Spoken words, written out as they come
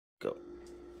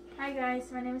Hi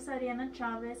guys, my name is Ariana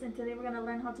Chavez and today we're going to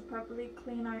learn how to properly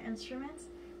clean our instruments.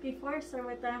 Before I start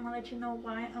with that, I'm going to let you know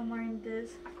why I'm wearing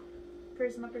this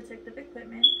personal protective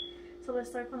equipment. So let's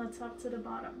start from the top to the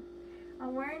bottom.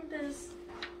 I'm wearing this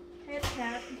head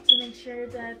cap to make sure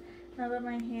that none of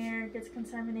my hair gets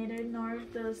contaminated, nor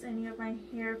does any of my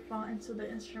hair fall into the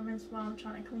instruments while I'm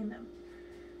trying to clean them.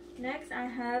 Next, I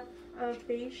have a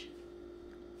face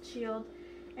shield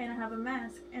and I have a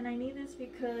mask, and I need this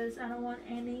because I don't want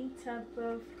any type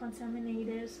of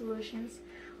contaminated solutions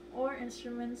or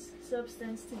instruments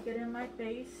substance to get in my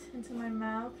face, into my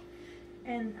mouth,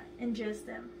 and ingest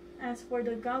them. As for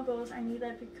the goggles, I need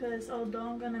that because although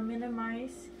I'm going to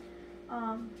minimize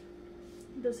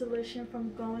the solution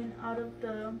from going out of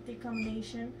the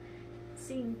decontamination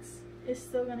sinks, it's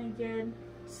still going to get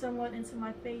somewhat into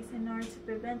my face. In order to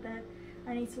prevent that,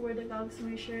 I need to wear the goggles to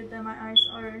make sure that my eyes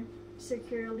are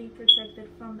securely protected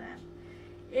from that.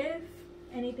 If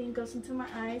anything goes into my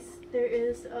eyes, there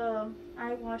is a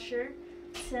eye washer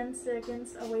 10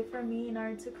 seconds away from me in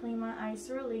order to clean my eyes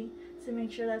thoroughly to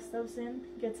make sure that substance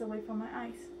gets away from my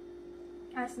eyes.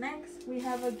 As next, we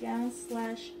have a gown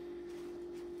slash,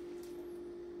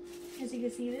 as you can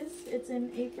see this, it's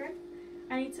an apron.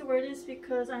 I need to wear this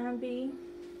because I am being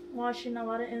washing a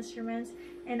lot of instruments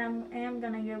and I am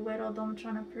gonna get wet, although I'm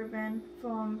trying to prevent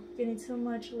from getting too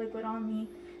much liquid on me.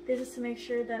 This is to make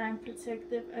sure that I'm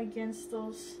protective against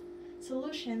those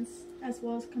solutions as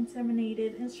well as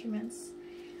contaminated instruments.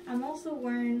 I'm also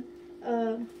wearing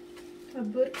a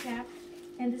boot cap,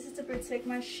 and this is to protect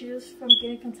my shoes from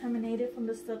getting contaminated from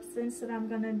the substance that I'm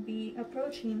gonna be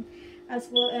approaching, as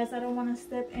well as I don't want to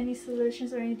step any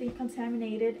solutions or anything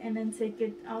contaminated and then take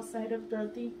it outside of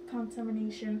the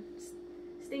decontamination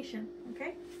station.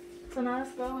 Okay, so now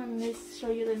let's go and let's show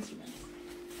you the instruments.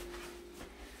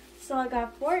 So I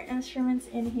got 4 instruments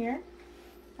in here.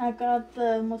 I got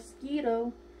the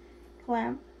mosquito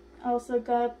clamp. I also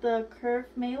got the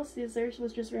curved male scissors,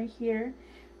 which is right here.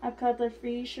 I got the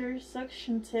Fraser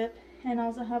suction tip, and I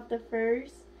also have the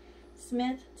first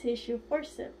Smith tissue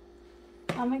forceps.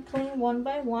 I'm going to clean one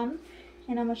by one,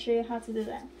 and I'm going to show you how to do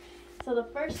that. So the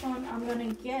first one I'm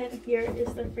going to get here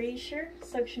is the Fraser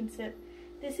suction tip.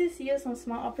 This is used on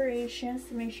small operations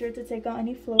to make sure to take out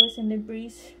any fluids and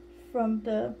debris from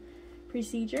the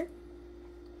procedure.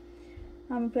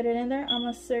 I'm going to put it in there. I'm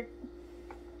going to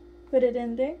put it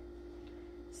in there,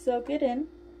 soak it in.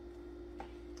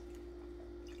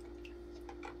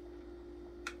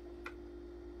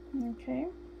 Okay.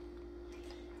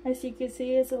 As you can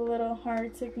see, it's a little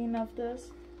hard to clean off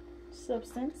this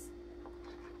substance.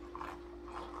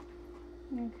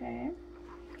 Okay.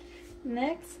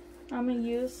 Next, I'm going to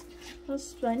use a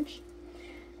sponge.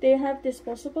 They have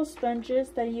disposable sponges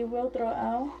that you will throw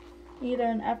out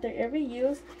either after every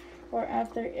use or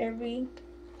after every,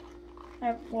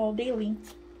 well, daily.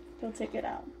 You'll take it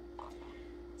out.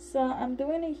 So I'm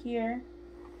doing it here,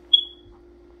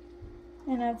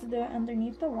 and I have to do it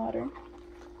underneath the water.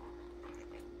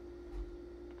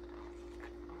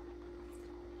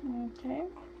 Okay,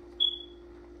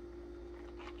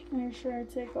 make sure I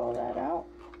take all that out.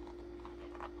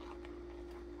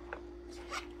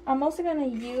 I'm also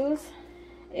going to use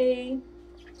a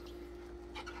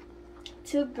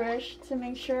tube brush to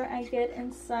make sure I get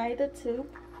inside the tube.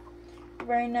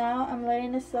 Right now I'm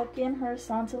letting it soak in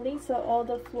horizontally so all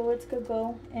the fluids could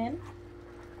go in.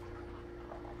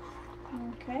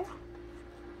 Okay.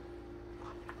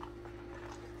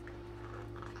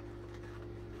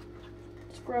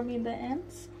 Scrubbing the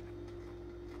ends.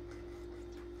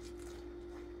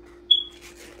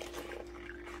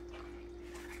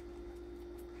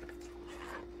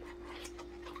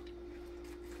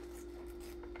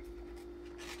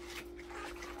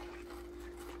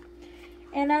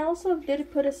 And I also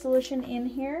did put a solution in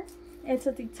here. It's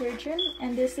a detergent,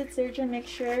 and this detergent makes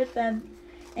sure that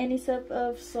any type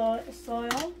of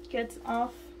soil gets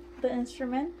off the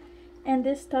instrument. And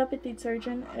this type of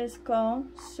detergent is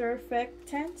called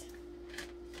surfactant.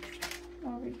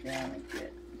 Over here, I'm gonna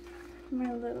get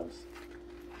my little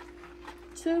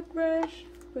toothbrush.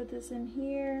 Put this in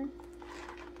here.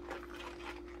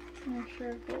 Make sure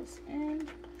it goes in.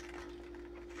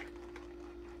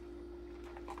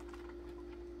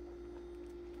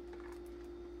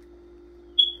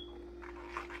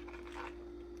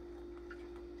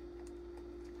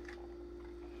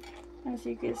 As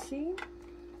you can see,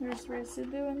 there's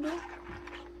residue in there.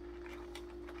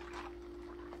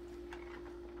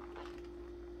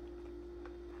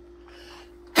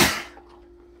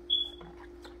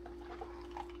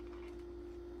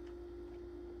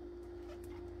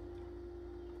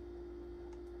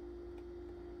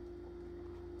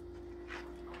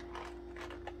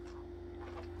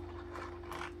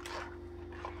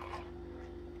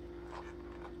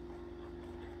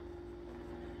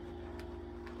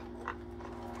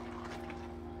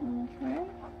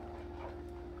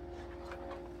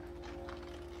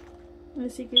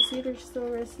 As you can see, there's still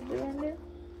residue in there.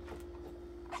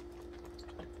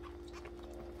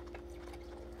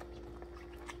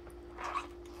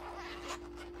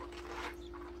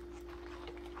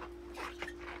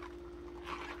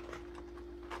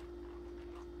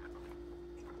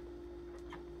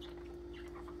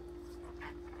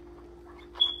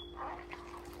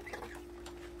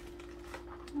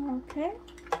 Okay,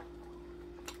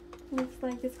 looks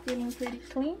like it's getting pretty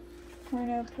clean. We're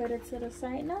gonna put it to the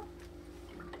side now.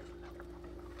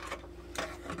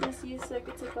 Just use so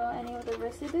good to go any of the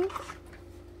residues.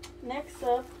 Next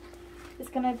up is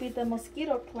gonna be the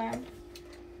mosquito clamp.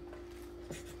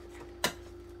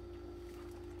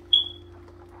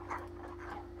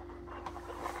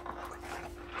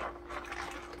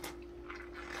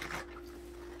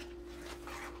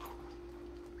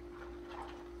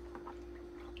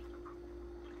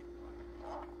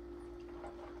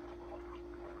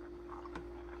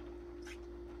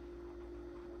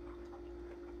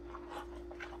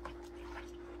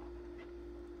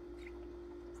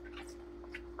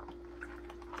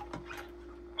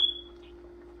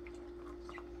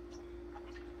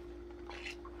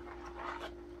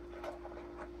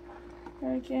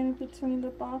 Again, between the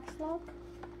box lock.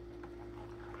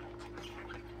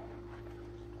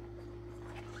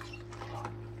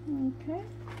 Okay,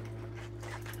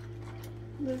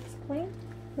 looks clean.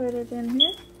 Put it in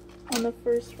here on the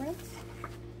first rinse.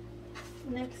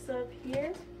 Next up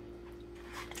here,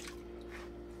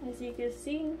 as you can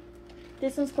see,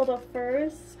 this one's called a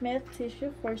Ferris Smith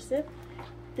tissue forceps.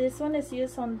 This one is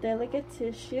used on delicate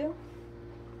tissue,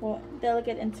 well,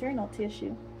 delicate internal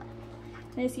tissue.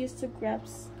 And it's used to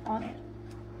grasp on it.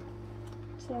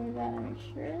 So we gotta make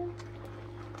sure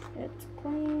it's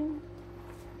clean.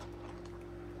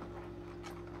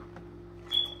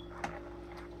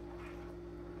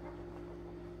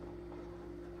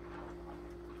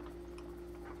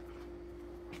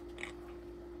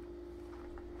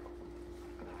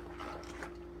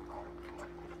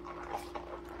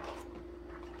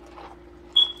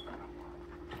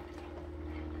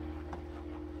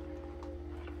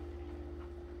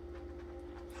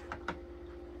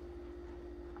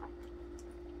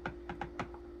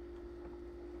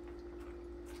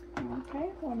 Okay,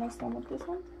 almost done with this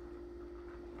one.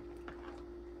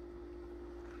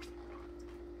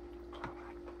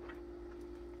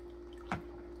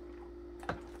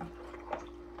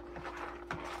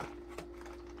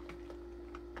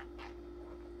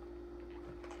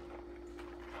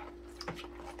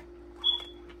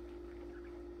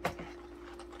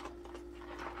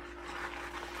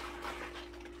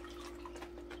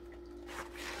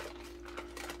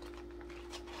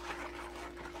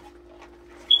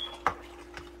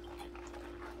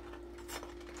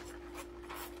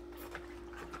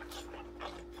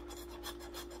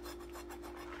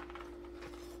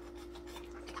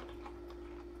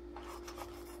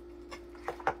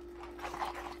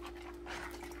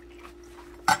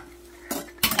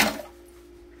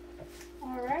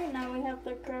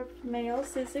 The curved male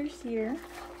scissors here,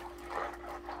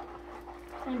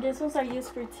 and these ones are used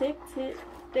for thick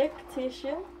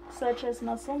tissue such as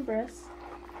muscle and breast.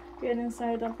 Get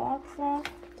inside the box lock.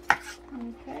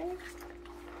 Okay,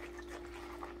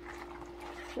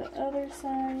 the other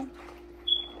side,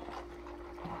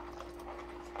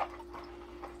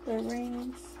 the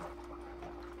rings.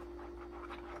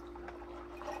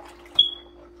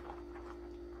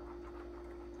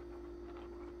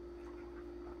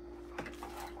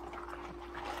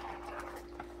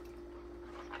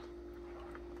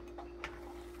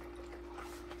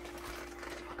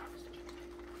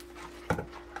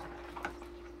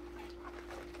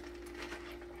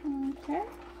 Okay.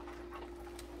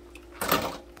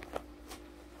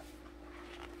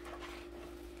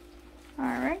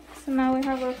 Alright, so now we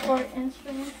have our 4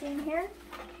 instruments in here.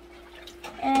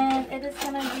 And it is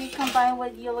going to be combined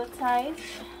with yellowtized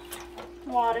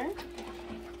water.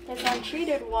 It's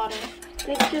untreated water.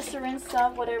 This is just to rinse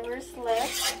off whatever is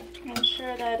left.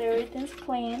 Ensure that everything's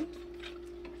clean.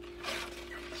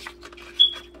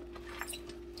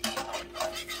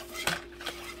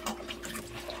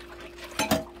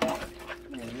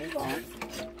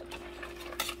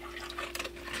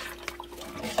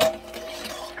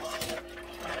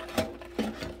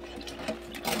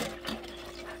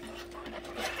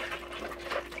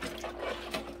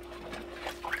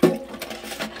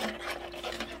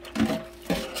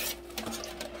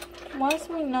 Once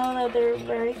we know that they're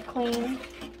very clean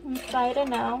inside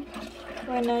and out,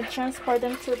 we're going to transport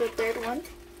them to the third one.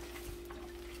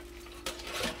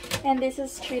 And this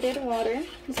is treated water.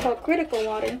 It's called critical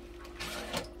water.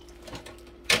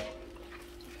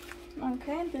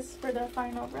 Okay, this is for the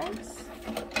final rinse.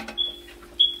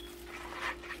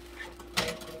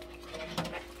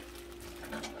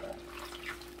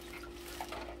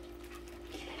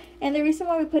 And the reason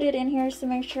why we put it in here is to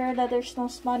make sure that there's no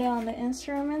spotting on the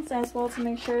instruments, as well to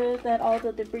make sure that all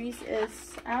the debris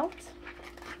is out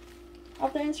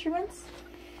of the instruments.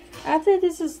 After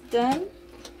this is done,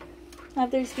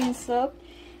 after it's being soaked,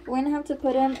 we're going to have to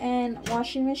put them in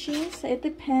washing machines. It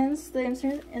depends the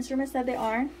instruments that they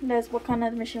are. That's what kind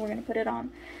of machine we're going to put it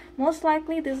on. Most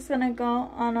likely this is going to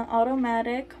go on an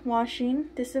automatic washing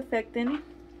disinfecting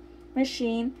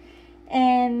machine,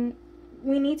 and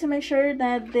we need to make sure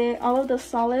that all of the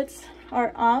solids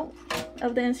are out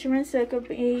of the instruments, so it could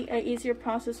be an easier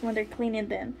process when they're cleaning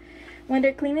them. When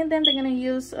they're cleaning them, they're going to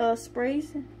use a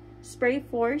spray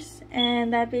force,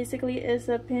 and that basically is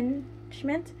a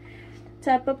pinchment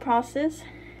type of process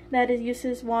that it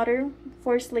uses water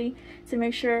forcefully to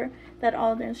make sure that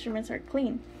all the instruments are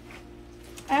clean.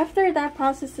 After that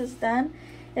process is done,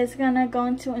 it's gonna go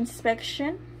into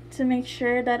inspection to make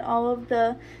sure that all of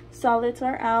the solids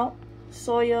are out,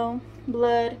 soil,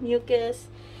 blood, mucus.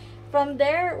 From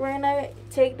there, we're gonna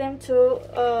take them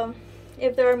to,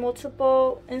 if there are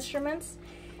multiple instruments,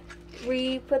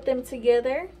 we put them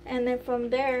together, and then from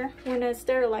there we're gonna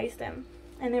sterilize them.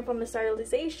 And then from the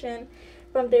sterilization,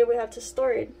 from there we have to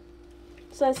store it.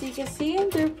 So as you can see,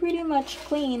 they're pretty much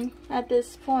clean at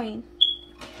this point.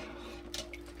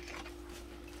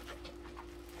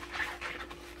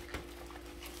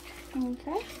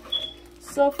 Okay,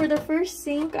 so for the first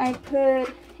sink, I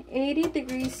put 80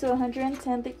 degrees to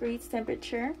 110 degrees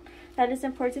temperature. That is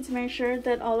important to make sure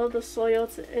that all of the soil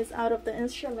is out of the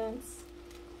instruments.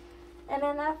 And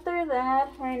then after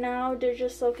that, right now they're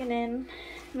just soaking in,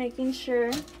 making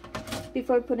sure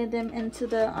before putting them into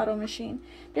the auto machine.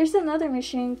 There's another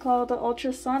machine called the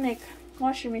ultrasonic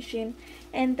washing machine,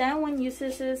 and that one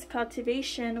uses this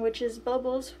cultivation, which is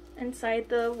bubbles inside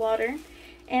the water,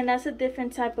 and that's a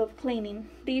different type of cleaning.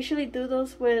 They usually do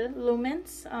those with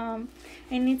lumens,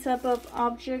 any type of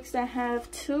objects that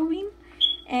have tubing,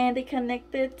 and they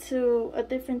connect it to a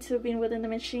different tubing within the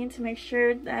machine to make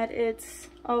sure that it's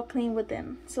all clean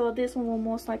within. So this one will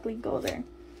most likely go there.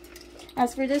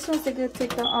 As for this one, they could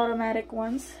take the automatic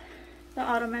ones, the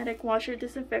automatic washer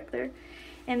disinfector,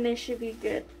 and they should be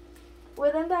good.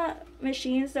 Within the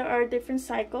machines, there are different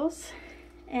cycles,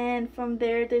 and from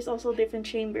there, there's also different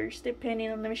chambers depending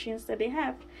on the machines that they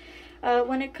have.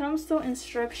 When it comes to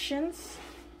instructions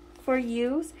for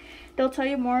use, they'll tell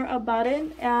you more about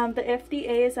it. The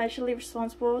FDA is actually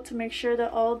responsible to make sure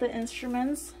that all the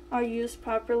instruments are used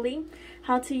properly,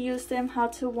 how to use them, how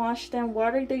to wash them,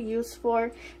 what are they used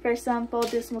for. For example,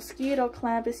 this mosquito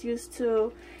clamp is used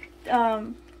to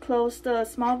close the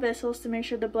small vessels to make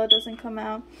sure the blood doesn't come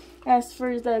out. As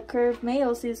for the curved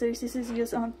male scissors, this is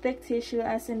used on thick tissue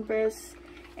as in breast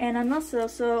and on muscle.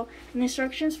 So the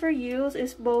instructions for use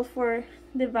is both for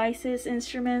devices,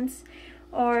 instruments,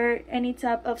 or any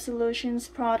type of solutions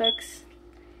products.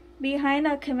 Behind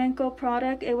a chemical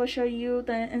product, it will show you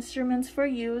the instruments for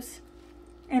use,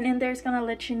 and in there it's gonna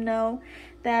let you know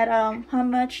that how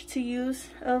much to use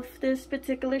of this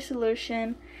particular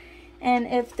solution, and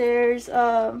if there's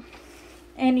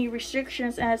any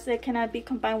restrictions, as it cannot be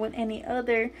combined with any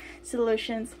other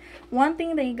solutions. One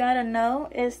thing that you gotta know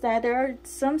is that there are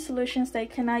some solutions that you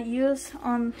cannot use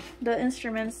on the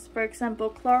instruments. For example,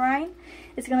 chlorine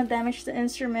is gonna damage the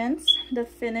instruments, the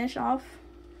finish off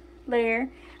layer,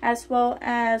 as well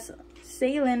as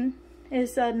saline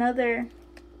is another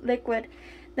liquid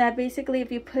that basically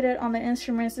if you put it on the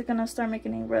instruments, it's gonna start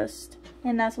making it rust,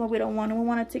 and that's what we don't want. We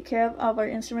want to take care of our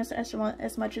instruments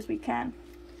as much as we can.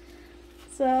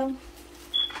 So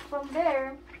from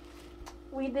there,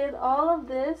 we did all of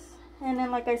this, and then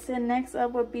like I said, next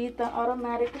up would be the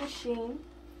automatic machine,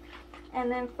 and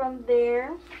then from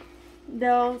there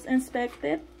they'll inspect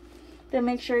it, they'll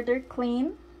make sure they're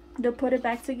clean, they'll put it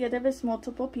back together if it's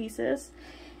multiple pieces,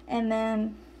 and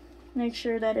then make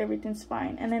sure that everything's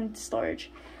fine. And then storage.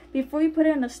 Before you put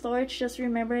it in the storage, just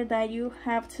remember that you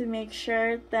have to make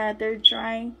sure that they're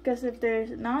dry, because if they're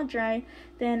not dry,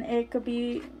 then it could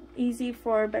be easy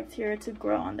for bacteria to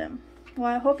grow on them.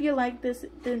 Well, I hope you like this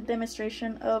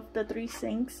demonstration of the 3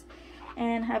 sinks,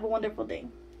 and have a wonderful day.